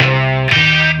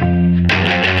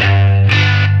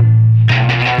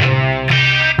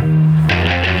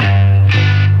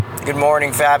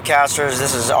Fabcasters.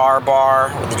 This is R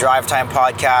Bar with the Drive Time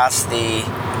Podcast, the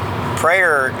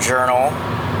prayer journal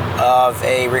of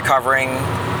a recovering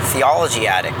theology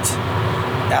addict.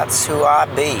 That's who I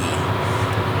be.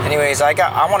 Anyways, I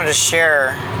wanted to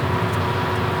share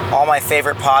all my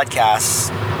favorite podcasts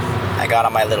I got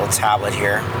on my little tablet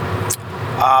here.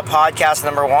 Podcast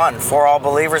number 1,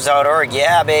 forallbelievers.org.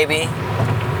 Yeah, baby.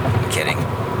 I'm kidding.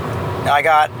 Now I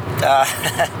got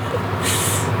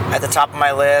at the top of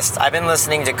my list, I've been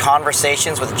listening to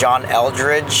Conversations with John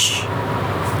Eldredge,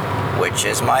 which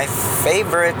is my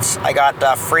favorite. I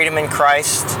got Freedom in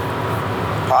Christ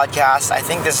podcast. I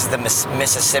think this is the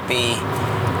Mississippi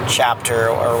chapter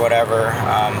or whatever.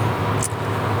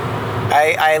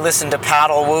 I listen to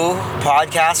Paddle Woo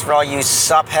podcast for all you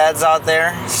sup heads out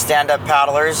there, stand-up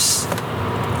paddlers.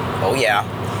 Oh yeah.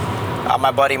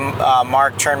 My buddy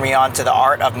Mark turned me on to The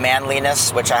Art of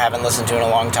Manliness, which I haven't listened to in a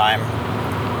long time.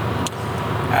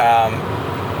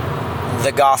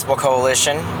 The Gospel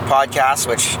Coalition podcast,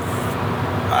 which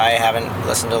I haven't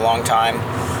listened to in a long time.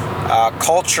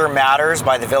 Culture Matters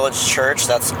by the Village Church.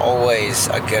 That's always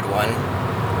a good one.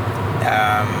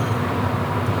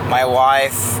 My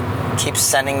wife keeps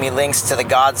sending me links to the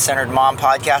God-Centered Mom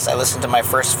podcast. I listened to my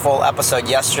first full episode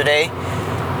yesterday,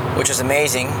 which was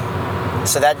amazing.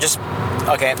 So that just,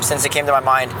 since it came to my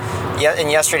mind, in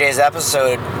yesterday's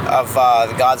episode of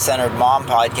the God-Centered Mom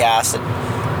podcast,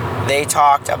 they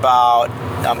talked about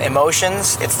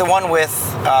emotions. It's the one with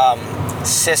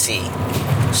Sissy.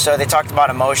 So they talked about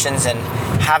emotions and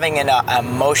having an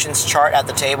emotions chart at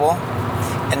the table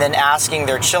and then asking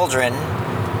their children,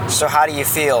 so how do you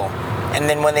feel? And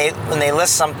then when they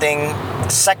list something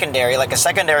secondary, like a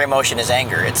secondary emotion is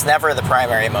anger. It's never the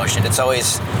primary emotion. It's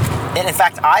always, and in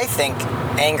fact, I think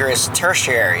anger is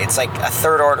tertiary. It's like a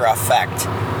third order effect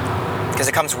because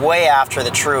it comes way after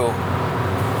the true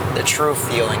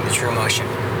feeling, the true emotion.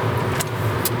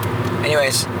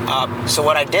 Anyways, so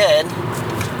what I did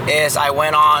is I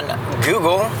went on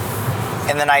Google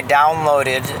and then I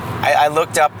downloaded, I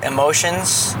looked up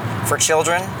emotions for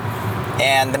children,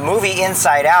 and the movie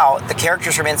Inside Out, the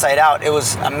characters from Inside Out, it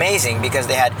was amazing because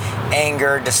they had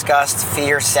anger, disgust,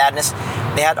 fear, sadness.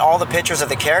 They had all the pictures of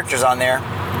the characters on there,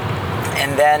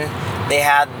 and then they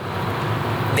had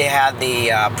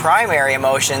the primary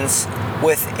emotions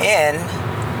within,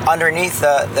 underneath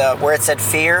the where it said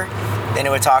fear. Then it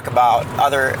would talk about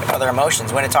other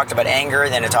emotions. When it talked about anger,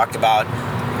 then it talked about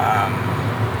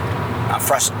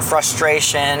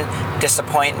frustration,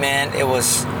 disappointment. It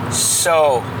was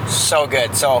so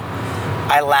good. So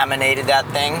I laminated that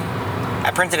thing.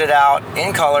 I printed it out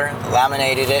in color,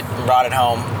 laminated it, and brought it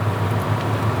home.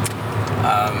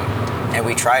 And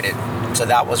we tried it. So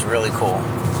that was really cool.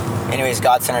 Anyways,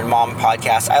 God-Centered Mom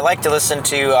podcast. I like to listen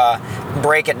to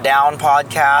Break It Down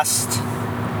podcast.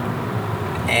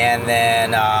 And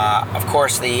then, of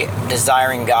course, the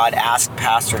Desiring God Ask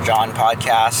Pastor John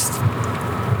podcast.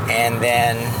 And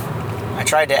then I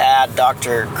tried to add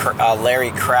Dr.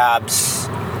 Larry Crabb's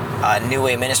New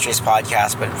Way Ministries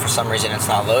podcast, but for some reason it's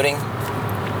not loading.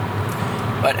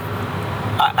 But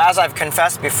as I've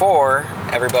confessed before,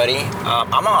 everybody,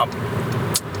 I'm a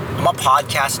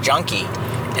podcast junkie.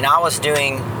 And I was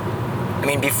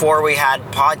before we had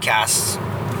podcasts,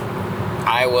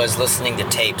 I was listening to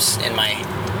tapes in my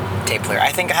tape player.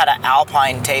 I think I had an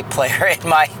Alpine tape player in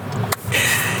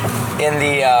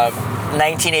the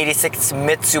 1986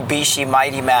 Mitsubishi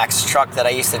Mighty Max truck that I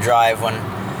used to drive when,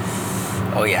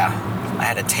 I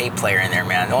had a tape player in there,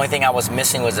 man. The only thing I was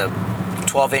missing was a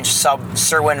 12-inch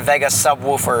Cerwin Vega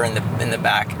subwoofer in the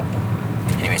back.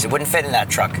 Anyways, it wouldn't fit in that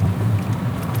truck.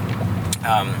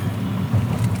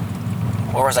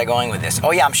 Where was I going with this?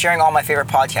 Oh yeah, I'm sharing all my favorite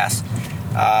podcasts.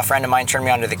 A friend of mine turned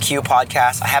me on to the Q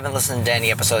podcast. I haven't listened to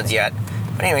any episodes yet.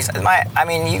 But anyways, if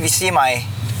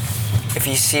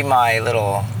you see my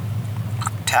little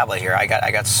tablet here, I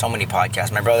got so many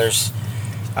podcasts. My brother's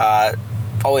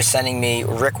always sending me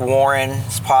Rick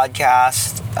Warren's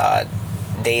podcast,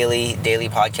 daily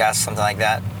podcast, something like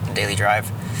that, Daily Drive.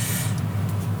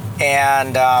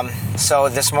 And so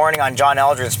this morning on John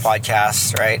Eldredge's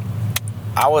podcast, right,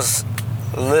 I was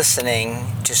listening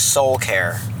to Soul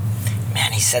Care.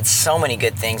 Man, he said so many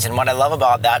good things. And what I love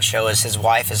about that show is his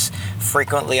wife is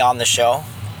frequently on the show,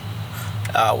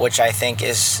 which I think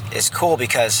is cool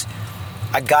because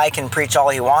a guy can preach all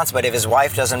he wants, but if his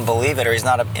wife doesn't believe it or he's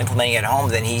not implementing it at home,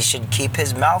 then he should keep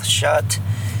his mouth shut.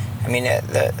 I mean,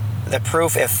 the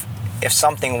proof if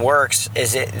something works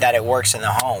is that it works in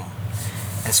the home.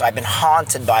 And so I've been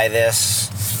haunted by this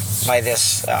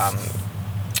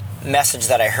message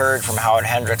that I heard from Howard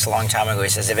Hendricks a long time ago. He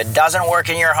says, if it doesn't work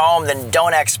in your home, then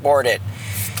don't export it.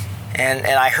 And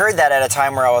I heard that at a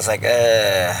time where I was like,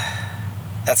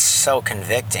 that's so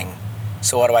convicting.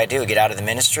 So what do? Get out of the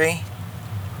ministry?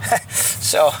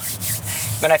 So,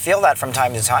 but I feel that from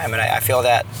time to time, and I feel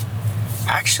that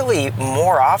actually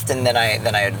more often than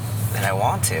I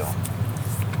want to.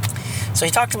 So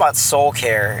he talked about soul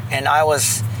care, and I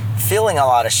was feeling a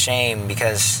lot of shame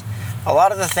because a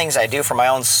lot of the things I do for my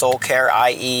own soul care,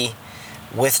 i.e.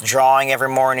 withdrawing every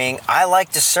morning, I like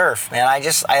to surf, man.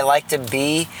 I like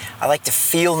to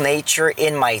feel nature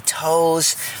in my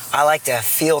toes. I like to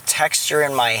feel texture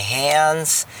in my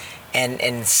hands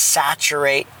and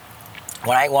saturate.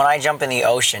 When I jump in the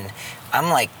ocean, I'm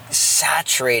like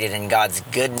saturated in God's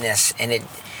goodness, and it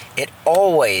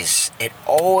always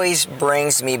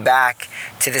brings me back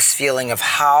to this feeling of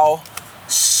how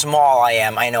small I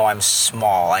am. I know I'm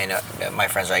small. I know my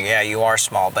friends are like, yeah, you are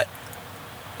small, but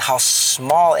how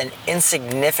small and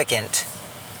insignificant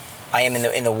I am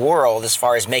in the world as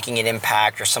far as making an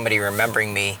impact or somebody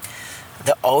remembering me.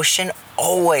 The ocean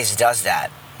always does that.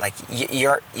 Like if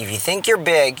you think you're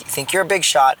big, think you're a big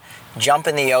shot, jump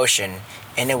in the ocean,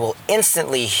 and it will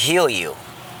instantly heal you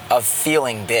of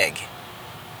feeling big.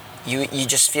 You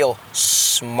just feel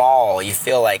small. You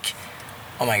feel like,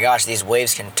 oh my gosh, these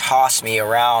waves can toss me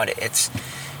around. It's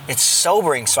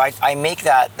sobering. So I make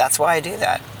that. That's why I do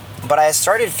that. But I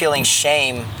started feeling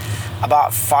shame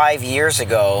about 5 years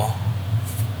ago.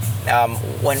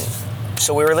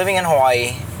 So we were living in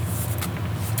Hawaii,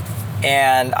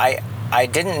 and I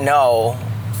didn't know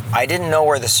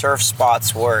where the surf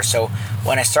spots were. So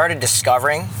when I started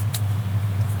discovering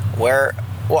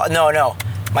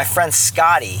my friend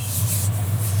Scotty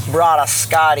brought us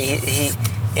Scotty. He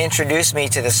introduced me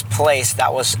to this place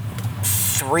that was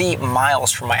 3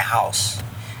 miles from my house.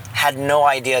 Had no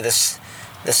idea this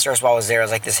surf spot was there. It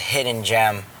was like this hidden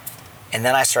gem. And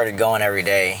then I started going every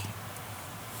day.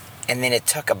 And then it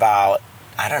took about,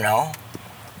 I don't know,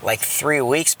 like 3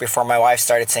 weeks before my wife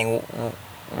started saying,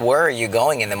 where are you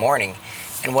going in the morning?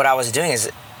 And what I was doing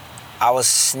is I was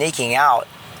sneaking out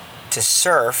to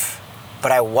surf,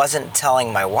 but I wasn't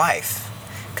telling my wife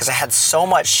because I had so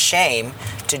much shame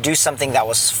to do something that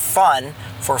was fun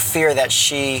for fear that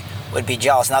she would be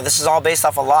jealous. Now, this is all based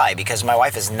off a lie because my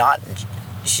wife she's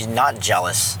not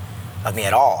jealous of me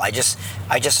at all. I just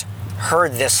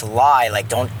heard this lie, like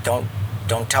don't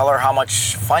tell her how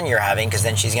much fun you're having because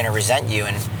then she's going to resent you,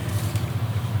 and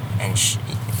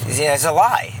it's a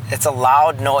lie. It's a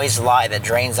loud noise lie that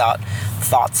drains out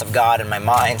thoughts of God in my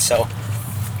mind. So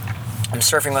I'm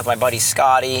surfing with my buddy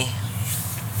Scotty,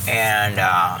 and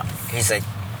he's like,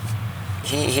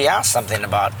 he asked something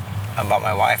about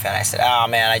my wife, and I said, oh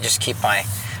man, I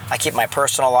keep my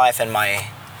personal life and my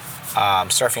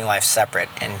surfing life separate.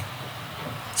 And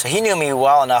so he knew me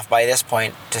well enough by this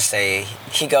point to say,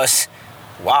 he goes,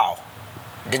 wow,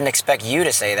 didn't expect you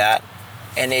to say that.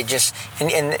 And it just,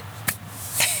 and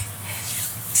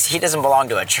he doesn't belong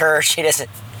to a church.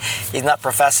 He's not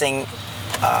professing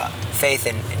faith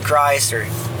in Christ,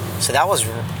 so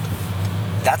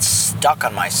that stuck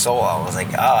on my soul. I was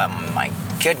like, oh my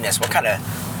goodness, what kind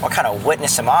of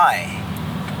witness am I?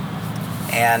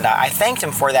 And I thanked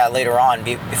him for that later on.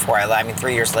 Before I left,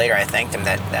 3 years later, I thanked him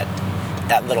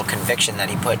that little conviction that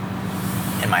he put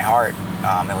in my heart.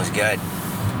 It was good.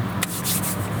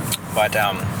 But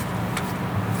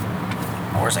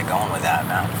where's I going with that,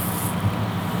 man?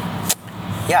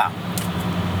 Yeah.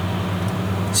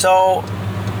 So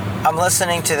I'm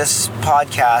listening to this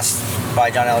podcast by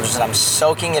John Eldredge, and I'm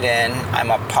soaking it in.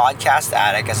 I'm a podcast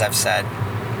addict, as I've said.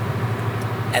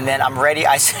 And then I'm ready.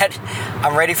 I said,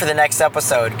 I'm ready for the next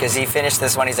episode because he finished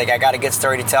this one. He's like, I got a good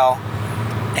story to tell.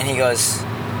 And he goes,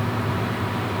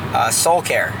 soul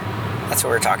care. That's what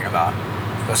we're talking about.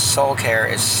 He goes, soul care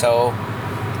is so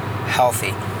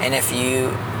healthy. And if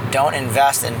you don't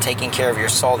invest in taking care of your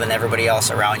soul, then everybody else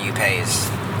around you pays.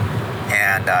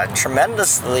 And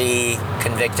tremendously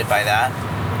convicted by that.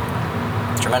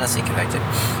 Tremendously convicted.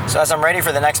 So as I'm ready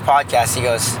for the next podcast, he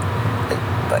goes,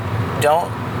 but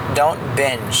don't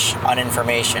binge on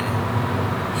information.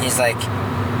 He's like,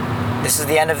 this is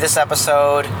the end of this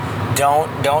episode.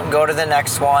 Don't go to the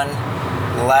next one.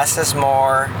 Less is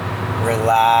more.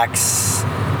 Relax.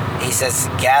 He says,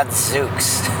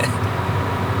 gadzooks.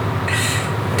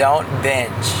 Don't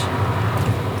binge.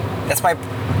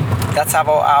 That's how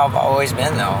I've always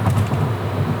been, though.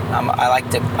 I like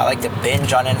to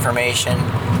binge on information,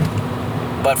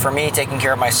 but for me, taking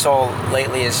care of my soul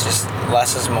lately is just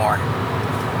less is more.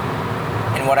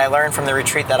 And what I learned from the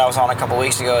retreat that I was on a couple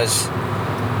weeks ago is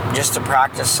just to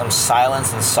practice some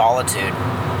silence and solitude,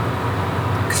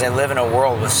 because I live in a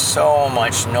world with so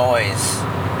much noise,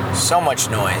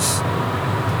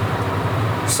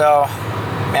 So,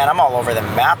 man, I'm all over the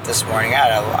map this morning. I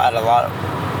had a lot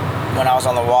when I was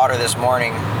on the water this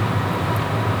morning.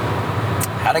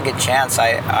 Had a good chance.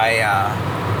 I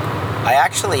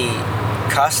actually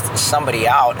cussed somebody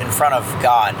out in front of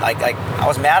God. Like I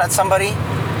was mad at somebody,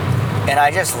 and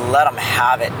I just let them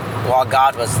have it while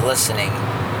God was listening.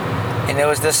 And it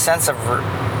was this sense of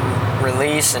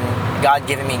release and God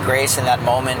giving me grace in that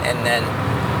moment, and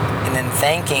then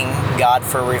thanking God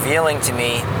for revealing to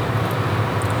me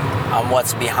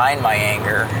what's behind my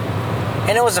anger.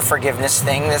 And it was a forgiveness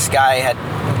thing. This guy had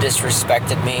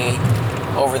disrespected me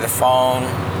over the phone,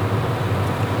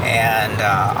 and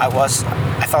I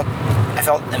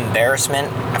felt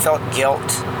embarrassment. I felt guilt.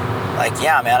 Like,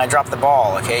 yeah, man, I dropped the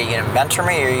ball. Okay, you gonna mentor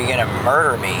me or are you gonna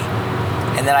murder me?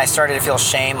 And then I started to feel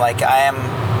shame. Like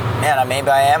maybe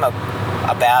I am a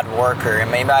bad worker, and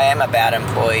maybe I am a bad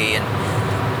employee.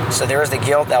 And so there was the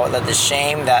guilt that led to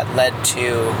shame, that led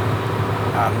to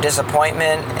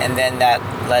disappointment, and then that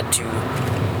led to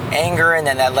anger, and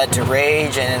then that led to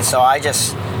rage. And so I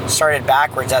just started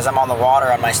backwards as I'm on the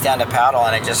water on my stand-up paddle,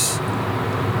 and I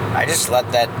just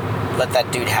let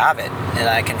that dude have it. And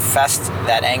I confessed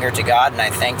that anger to God, and I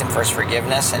thanked him for his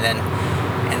forgiveness, and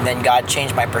then God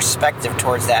changed my perspective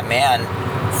towards that man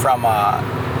from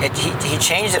he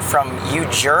changed it from you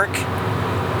jerk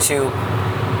to,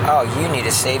 oh, you need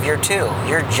a savior too.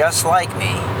 You're just like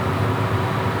me.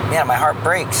 Man, my heart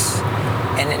breaks.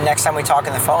 And next time we talk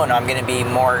on the phone, I'm going to be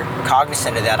more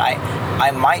cognizant of that.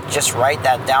 I might just write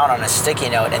that down on a sticky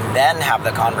note and then have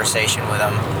the conversation with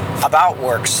him about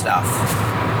work stuff.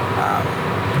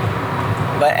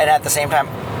 And at the same time,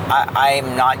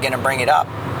 I'm not going to bring it up,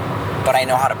 but I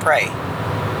know how to pray.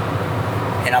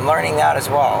 And I'm learning that as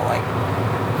well. Like,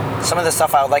 some of the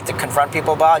stuff I would like to confront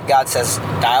people about, God says,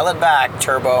 dial it back,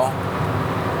 Turbo.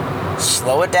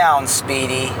 Slow it down,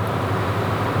 Speedy.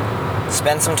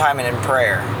 Spend some time in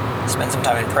prayer. Spend some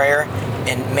time in prayer,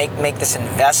 and make this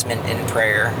investment in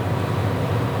prayer.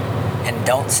 And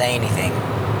don't say anything.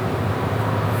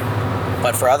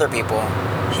 But for other people,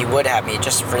 he would have me.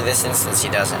 Just for this instance, he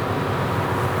doesn't.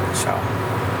 So,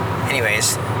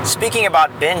 anyways, speaking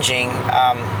about binging,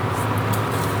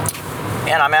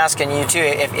 and I'm asking you too,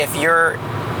 if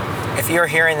you're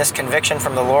hearing this conviction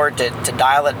from the Lord to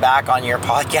dial it back on your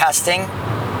podcasting,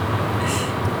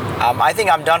 I think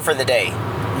I'm done for the day.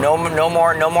 No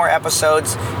more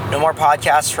episodes, no more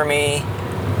podcasts for me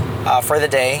for the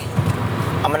day.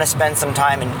 I'm going to spend some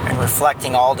time in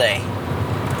reflecting all day.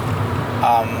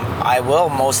 I will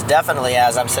most definitely,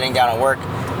 as I'm sitting down at work,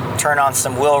 turn on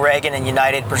some Will Reagan and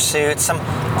United Pursuit, some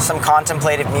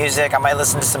contemplative music. I might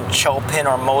listen to some Chopin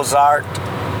or Mozart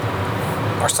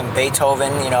or some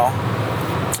Beethoven,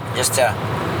 just to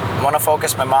want to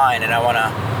focus my mind, and I want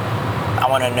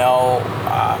to know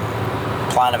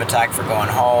plan of attack for going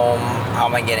home. How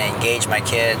am I going to engage my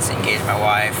kids, engage my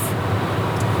wife?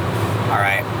 All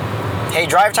right. Hey,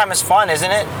 drive time is fun,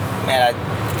 isn't it? Man,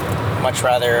 I'd much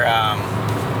rather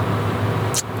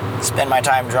spend my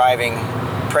time driving,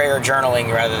 prayer,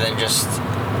 journaling, rather than just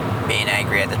being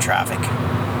angry at the traffic,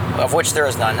 of which there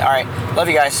is none. All right. Love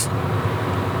you guys.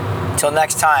 Till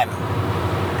next time.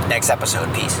 Next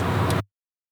episode. Peace.